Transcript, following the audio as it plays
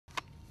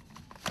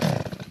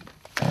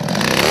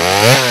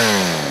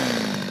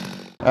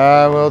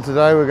Well,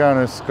 today we're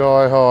going to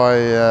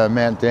SkyHigh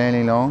Mount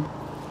Dandenong,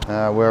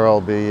 where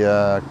I'll be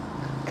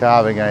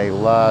carving a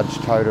large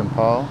totem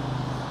pole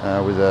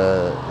with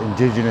an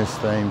indigenous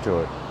theme to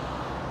it.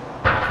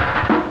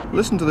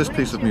 Listen to this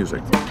piece of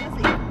music.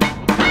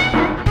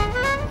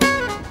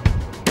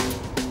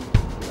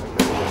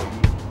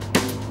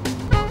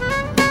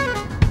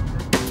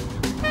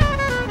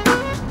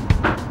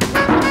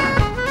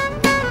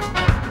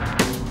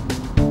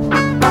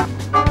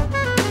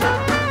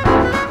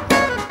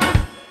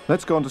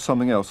 Let's go on to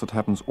something else that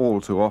happens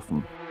all too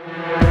often.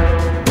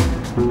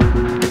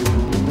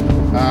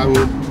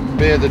 We'll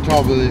be at the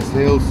top of this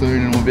hill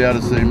soon and we'll be able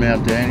to see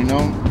Mount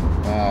Dandenong,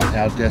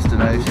 our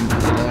destination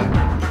for today.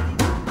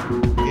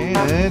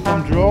 Yes,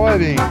 I'm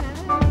driving.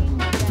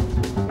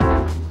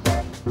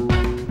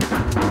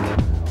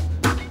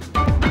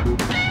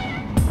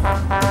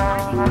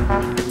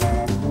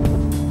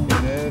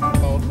 Yes,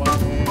 hold my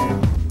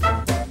hand.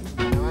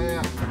 Oh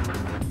yeah.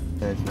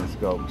 There's my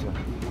sculpture.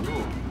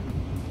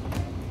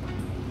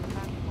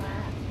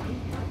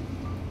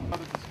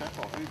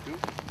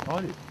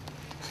 I did.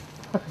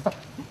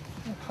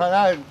 I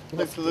know, it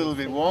looks a little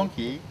bit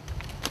wonky.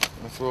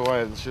 That's the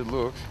way it should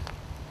look.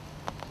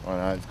 I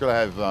know, it's got to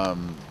have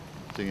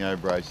dingo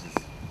braces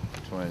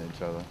between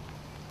each other.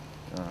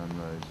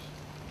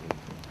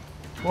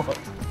 What?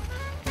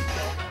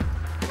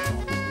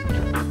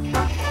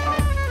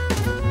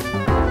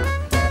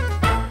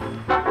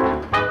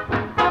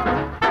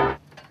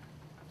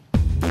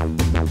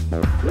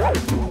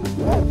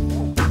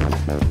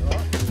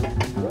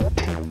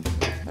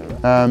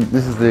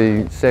 This is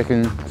the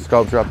second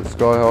sculpture up at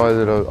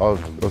SkyHigh that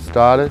I've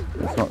started.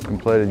 It's not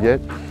completed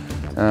yet.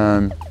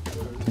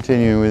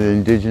 Continuing with the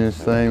indigenous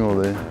theme, all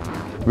the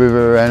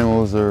river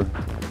animals are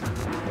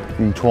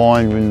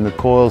entwined in the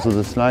coils of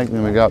the snake.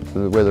 Then we go up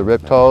to where the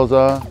reptiles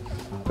are.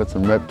 Got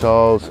some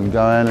reptiles, some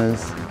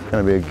goannas,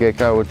 going to be a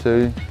gecko or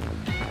two.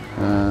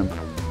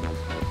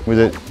 With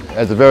it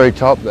at the very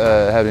top,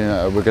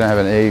 we're going to have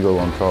an eagle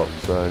on top,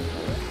 so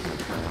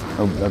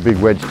a big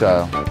wedge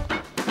tail.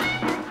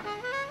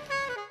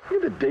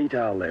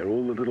 Detail there,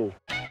 all the little...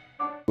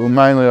 Well,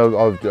 mainly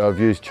I've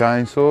used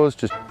chainsaws,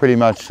 just pretty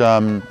much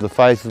the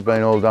face has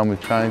been all done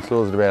with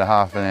chainsaws at about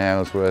half an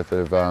hour's worth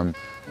of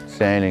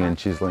sanding and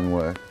chiselling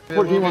work.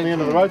 Put him on the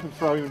end of the rope and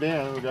throw him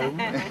down and we'll go...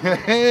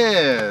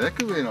 Yeah, that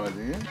could be an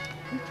idea.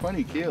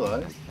 20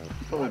 kilos,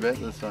 probably about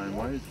the same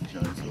weight as the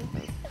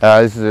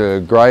chainsaw. This is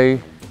a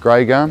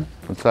grey gum.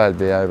 I'd say it'd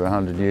be over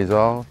 100 years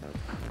old.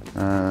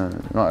 I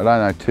don't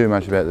know too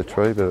much about the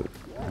tree, but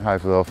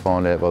hopefully I'll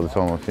find out by the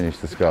time I finish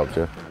the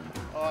sculpture.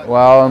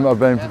 Well, I've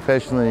been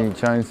professionally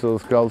chainsaw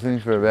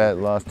sculpting for about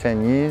the last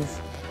 10 years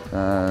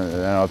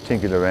and I've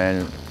tinkered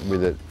around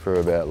with it for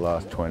about the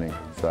last 20.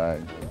 So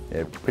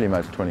yeah, pretty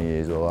much 20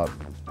 years all up.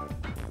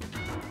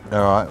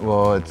 Alright,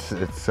 well it's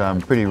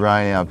pretty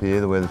rainy up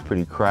here, the weather's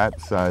pretty crap,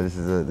 so this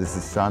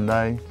is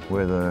Sunday,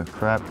 weather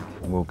crap.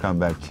 We'll come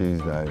back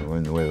Tuesday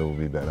when the weather will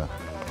be better.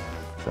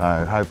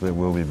 So hopefully it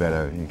will be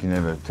better. You can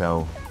never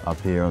tell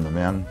up here on the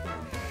mountain.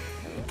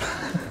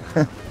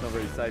 Not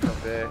very safe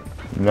up there.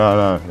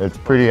 No, it's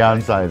pretty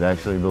unsafe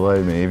actually,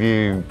 believe me. If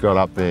you got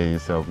up there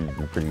yourself, you'd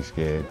be pretty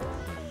scared.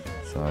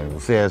 So we'll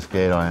see how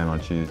scared I am on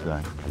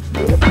Tuesday.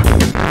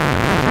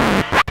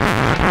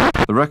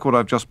 The record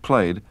I've just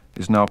played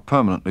is now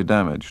permanently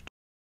damaged.